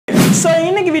So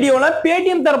இன்னைக்கு வீடியோல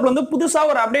Paytm தரப்புல வந்து புதுசா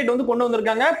ஒரு அப்டேட் வந்து கொண்டு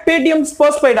வந்திருக்காங்க. Paytm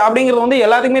postpaid அப்படிங்கிறது வந்து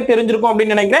எல்லாத்துக்குமே தெரிஞ்சிருக்கும்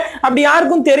அப்படின்னு நினைக்கிறேன். அப்படி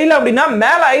யாருக்கும் தெரியல அப்படின்னா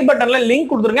மேல ஐ பட்டன்ல லிங்க்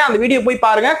கொடுத்துருங்க. அந்த வீடியோ போய்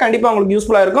பாருங்க. கண்டிப்பா உங்களுக்கு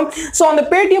யூஸ்ஃபுல்லா இருக்கும். சோ அந்த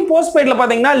Paytm postpaidல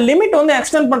பாத்தீங்கன்னா லிமிட் வந்து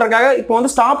எக்ஸ்டெண்ட் பண்றதுக்காக இப்போ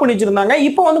வந்து ஸ்டாப் பண்ணி வச்சிருந்தாங்க.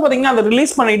 இப்போ வந்து பாத்தீங்கன்னா அதை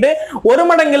ரிலீஸ் பண்ணிட்டு 1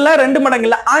 மடங்கு இல்ல 2 மடங்கு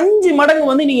இல்ல 5 மடங்கு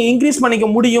வந்து நீங்க இன்க்ரீஸ் பண்ணிக்க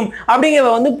முடியும்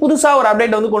அப்படிங்கறத வந்து புதுசா ஒரு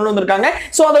அப்டேட் வந்து கொண்டு வந்திருக்காங்க.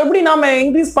 சோ அதை எப்படி நாம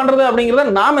இன்க்ரீஸ் பண்றது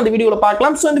அப்படிங்கறத நாம இந்த வீடியோல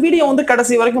பார்க்கலாம். சோ இந்த வீடியோ வந்து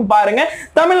கடைசி வரைக்கும் பாருங்க.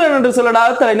 தமிழ்ல என்று சொல்லடா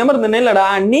தலை நிமிர்ந்து நில்லடா.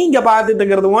 நீங்க பார்த்துட்டு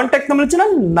இருக்கிறது 1techtamil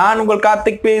சேனல். நான் உங்கள்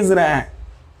கார்த்திக் பேசுறேன்.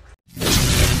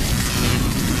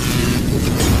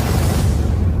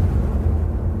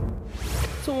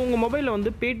 ஸோ உங்கள் மொபைலில் வந்து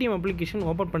Paytm அப்ளிகேஷன்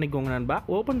ஓப்பன் பண்ணிக்கோங்க நண்பா.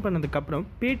 ஓப்பன் பண்ணதுக்கப்புறம்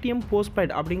Paytm postpaid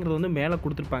அப்படிங்கிறது வந்து மேலே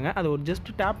கொடுத்துருப்பாங்க. அதை ஒரு ஜஸ்ட்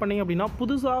டேப் பண்ணிங்க அப்படின்னா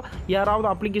புதுசாக யாராவது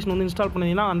அப்ளிகேஷன் வந்து இன்ஸ்டால்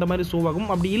பண்ணிங்கன்னா அந்த மாதிரி ஷோ ஆகும்.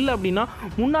 அப்படி இல்லை அப்படின்னா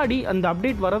முன்னாடி அந்த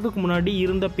அப்டேட் வரதுக்கு முன்னாடி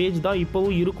இருந்த பேஜ் தான்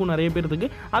இப்போவும் இருக்கும் நிறைய பேருக்கு.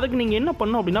 அதுக்கு நீங்கள் என்ன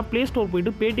பண்ணணும் அப்படின்னா ப்ளே ஸ்டோர்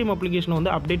போய்ட்டு Paytm அப்ளிகேஷனை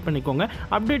வந்து அப்டேட் பண்ணிக்கோங்க.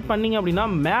 அப்டேட் பண்ணிங்க அப்படின்னா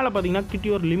மேலே பார்த்தீங்கன்னா கிட்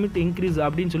யுவர் லிமிட் இன்க்ரீஸ்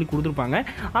அப்படின்னு சொல்லி கொடுத்துருப்பாங்க.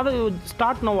 அதை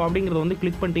ஸ்டார்ட் நவ் அப்படிங்கிறத வந்து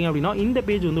கிளிக் பண்ணிட்டீங்க அப்படின்னா இந்த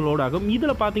பேஜ் வந்து லோட் ஆகும்.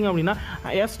 இதில் பார்த்தீங்க அப்படின்னா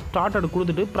ஸ்டார்ட்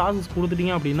கொடுத்துட்டு ப்ராசஸ்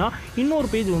கொடுத்துட்டீங்க அப்படின்னா இன்னொரு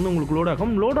பேஜ் வந்து உங்களுக்கு லோட்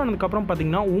ஆகும். லோட் ஆனதுக்கப்புறம்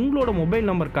பார்த்தீங்கன்னா உங்களோட மொபைல்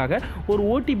நம்பருக்காக ஒரு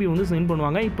ஓடிபி வந்து சென்ட்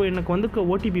பண்ணுவாங்க. இப்போ எனக்கு வந்து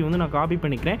ஓடிபி வந்து நான் காப்பி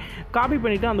பண்ணிக்கிறேன். காப்பி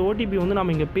பண்ணிவிட்டு அந்த ஓடிபி வந்து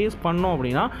நம்ம இங்கே பேஸ்ட் பண்ணோம்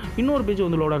அப்படின்னா இன்னொரு பேஜ்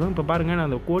வந்து லோட் ஆகும். இப்போ பாருங்கள், நான்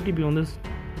அந்த ஓடிபி வந்து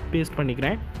பேஸ்ட்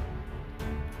பண்ணிக்கிறேன்.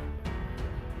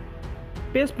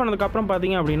 பேஸ்ட் பண்ணதுக்கப்புறம்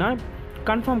பார்த்தீங்க அப்படின்னா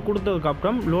கன்ஃபார்ம்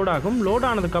கொடுத்ததுக்கப்புறம் லோட் ஆகும். லோட்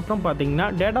ஆனதுக்கப்புறம் பார்த்தீங்கன்னா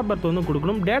டேட் ஆஃப் பர்த் வந்து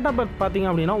கொடுக்கணும். டேட் ஆஃப் பர்த் பார்த்தீங்க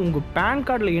அப்படின்னா உங்கள் பேன்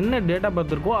கார்டில் என்ன டேட் ஆஃப்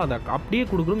பர்த் இருக்கோ அதை அப்படியே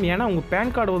கொடுக்கணும். ஏன்னா உங்கள்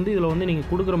பேன் கார்டு வந்து இதில் வந்து நீங்கள்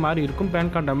கொடுக்குற மாதிரி இருக்கும்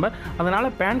பேன் கார்டு நம்பர். அதனால்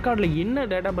பேன் கார்டில் என்ன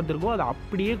டேட் ஆஃப் பர்த் இருக்கோ அதை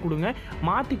அப்படியே கொடுங்க.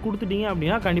 மாற்றி கொடுத்துட்டீங்க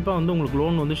அப்படின்னா கண்டிப்பாக வந்து உங்களுக்கு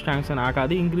லோன் வந்து சாங்ஷன்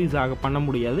ஆகாது, இன்க்ரீஸ் பண்ண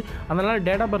முடியாது. அதனால்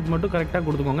டேட் ஆஃப் பர்த் மட்டும் கரெக்டாக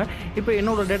கொடுத்துக்கோங்க. இப்போ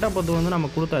என்னோட டேட் ஆஃப் பர்த் வந்து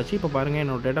நம்ம கொடுத்தாச்சு. இப்போ பாருங்கள்,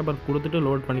 என்னோட டேட் ஆஃப் பர்த் கொடுத்துட்டு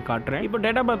லோட் பண்ணி காட்டுறேன். இப்போ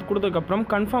டேட் ஆஃப் பர்த் கொடுத்ததுக்கப்புறம்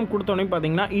கன்ஃபார்ம் கொடுத்தோடனே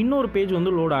பார்த்தீங்கன்னா இன்னொரு பேஜ்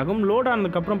வந்து லோட் ஆகும். லோட்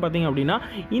ஆனதுக்கப்புறம் பார்த்தீங்க அப்படின்னா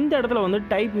இந்த இடத்துல வந்து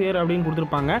டைப் ஹியர் அப்படின்னு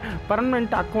கொடுத்துருப்பாங்க.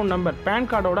 பர்மனெண்ட் அக்கௌண்ட் நம்பர், பேன்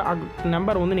கார்டோட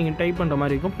நம்பர் வந்து நீங்கள் டைப் பண்ணுற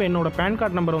மாதிரி இருக்கும். இப்போ என்னோட பேன்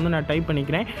கார்டு நம்பர் வந்து நான் டைப்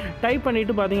பண்ணிக்கிறேன். டைப்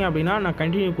பண்ணிவிட்டு பார்த்தீங்க அப்படின்னா நான்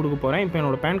கண்டினியூ கொடுக்க போகிறேன். இப்போ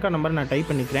என்னோட பேன் கார்டு நம்பர் நான்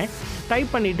டைப் பண்ணிக்கிறேன்.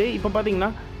 டைப் பண்ணிவிட்டு இப்போ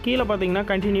பார்த்தீங்கன்னா கீழே பார்த்தீங்கன்னா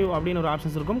கண்டினியூ அப்படின்னு ஒரு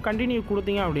ஆப்ஷன்ஸ் இருக்கும். கண்டினியூ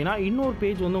கொடுத்தீங்க அப்படின்னா இன்னொரு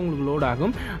பேஜ் வந்து உங்களுக்கு லோட்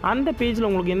ஆகும். அந்த பேஜில்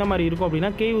உங்களுக்கு எந்த மாதிரி இருக்கும்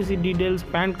அப்படின்னா கேயூசி டீடைல்ஸ்,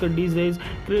 பேன் கார்டு டீடைல்ஸ்,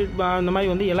 அந்த மாதிரி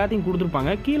வந்து எல்லாத்தையும்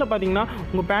கொடுத்துருப்பாங்க. கீழே பார்த்தீங்கன்னா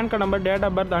உங்கள் pan card number, date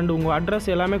of birth and உங்கள் அட்ரஸ்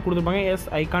எல்லாமே கொடுத்துருப்பாங்க. எஸ்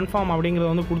ஐ கன்ஃபார்ம் அப்படிங்கிறத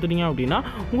வந்து கொடுத்துட்டீங்க அப்படின்னா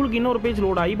உங்களுக்கு இன்னொரு பேஜ்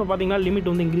லோட் ஆகி இப்போ பார்த்தீங்கன்னா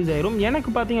லிமிட் வந்து இன்க்ரீஸ் ஆயிரும்.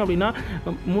 எனக்கு பார்த்தீங்க அப்படின்னா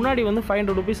முன்னாடி வந்து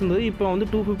 500 rupees இருந்தது. இப்போ வந்து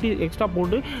 250 எக்ஸ்ட்ரா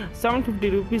போட்டு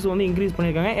 750 rupees வந்து இன்க்ரீஸ்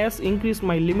பண்ணியிருக்காங்க. எஸ் இன்க்ரீஸ்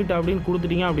மை லிமிட் அப்படின்னு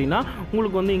கொடுத்துட்டீங்க அப்படின்னா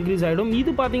உங்களுக்கு வந்து இன்க்ரீஸ் ஆகிடும். இது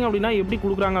பார்த்தீங்க அப்படின்னா எப்படி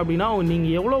கொடுக்குறாங்க அப்படின்னா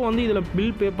நீங்கள் எவ்வளோ வந்து இதில்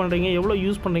பில் பே பண்ணுறீங்க, எவ்வளோ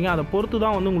யூஸ் பண்ணுறீங்க அதை பொறுத்து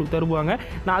தான் வந்து உங்களுக்கு தருவாங்க.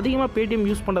 நான் அதிகமாக Paytm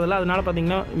யூஸ் பண்ணுறதில்ல, அதனால்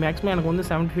பார்த்தீங்கன்னா மேக்ஸிமம் எனக்கு வந்து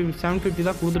 750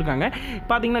 தான் கொடுத்துருக்காங்க.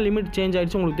 பார்த்தீங்கன்னா லிமிட் சேஞ்ச்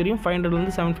ஆகிடுச்சு. உங்களுக்கு தெரியும்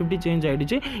 500 750 சேஞ்ச்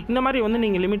ஆகிடுச்சு. இந்த மாதிரி வந்து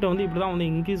நீங்கள் லிமிட்டை வந்து இப்படி தான் வந்து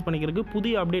இன்க்ரீஸ் பண்ணிக்கிறதுக்கு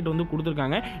புதிய அப்டேட் வந்து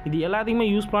கொடுத்துருக்காங்க. இது எல்லாத்தையுமே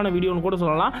யூஸ்ஃபுல்லான வீடியோன்னு கூட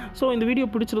சொல்லலாம். ஸோ இந்த வீடியோ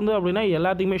பிடிச்சிருந்தது அப்படின்னா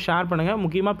எல்லாத்தையுமே ஷேர் பண்ணுங்கள்.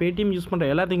 முக்கியமாக Paytm யூஸ் பண்ணுற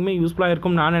எல்லாத்துக்குமே யூஸ்ஃபுல்லாக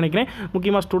இருக்கும் நான் நினைக்கிறேன்.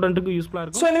 முக்கியமாக ஸ்டூடெண்ட்டுக்கு யூஸ்ஃபுல்லாக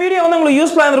இருக்கும். ஸோ இந்த வீடியோ வந்து உங்களுக்கு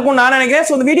யூஸ்ஃபுல்லாக இருக்கும் நான் நினைக்கிறேன்.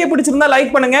 ஸோ இந்த வீடியோ பிடிச்சிருந்தா லைக்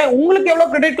பண்ணுங்க. உங்களுக்கு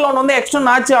எவ்வளவு கிரெடிட் லோன் வந்து எக்ஸ்டெண்ட்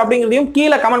ஆச்சு அப்படிங்கறதையும்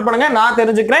கீழே கமெண்ட் பண்ணுங்க, நான்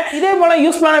தெரிஞ்சுக்கிறேன். இதே போல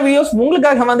யூஸ்ஃபுல்லான வீடியோஸ்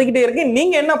உங்களுக்காக வந்துகிட்டே இருக்கு.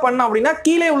 நீங்க என்ன பண்ணணும் அப்படின்னா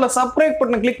கீழே உள்ள சப்ஸ்கிரைப்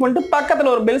பட்டனை கிளிக் பண்ணிட்டு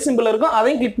பக்கத்துல ஒரு பெல் சிம்பிள் இருக்கும்,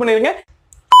 அதையும் கிளிக் பண்ணிருங்க.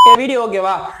 வீடியோ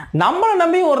ஓகேவா? நம்மள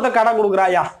நம்பி ஒருத்தர் கடை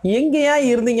கொடுக்குறாயா, எங்கேயா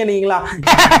இருந்தீங்க நீங்களா?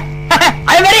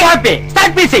 I am very happy.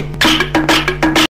 Start music.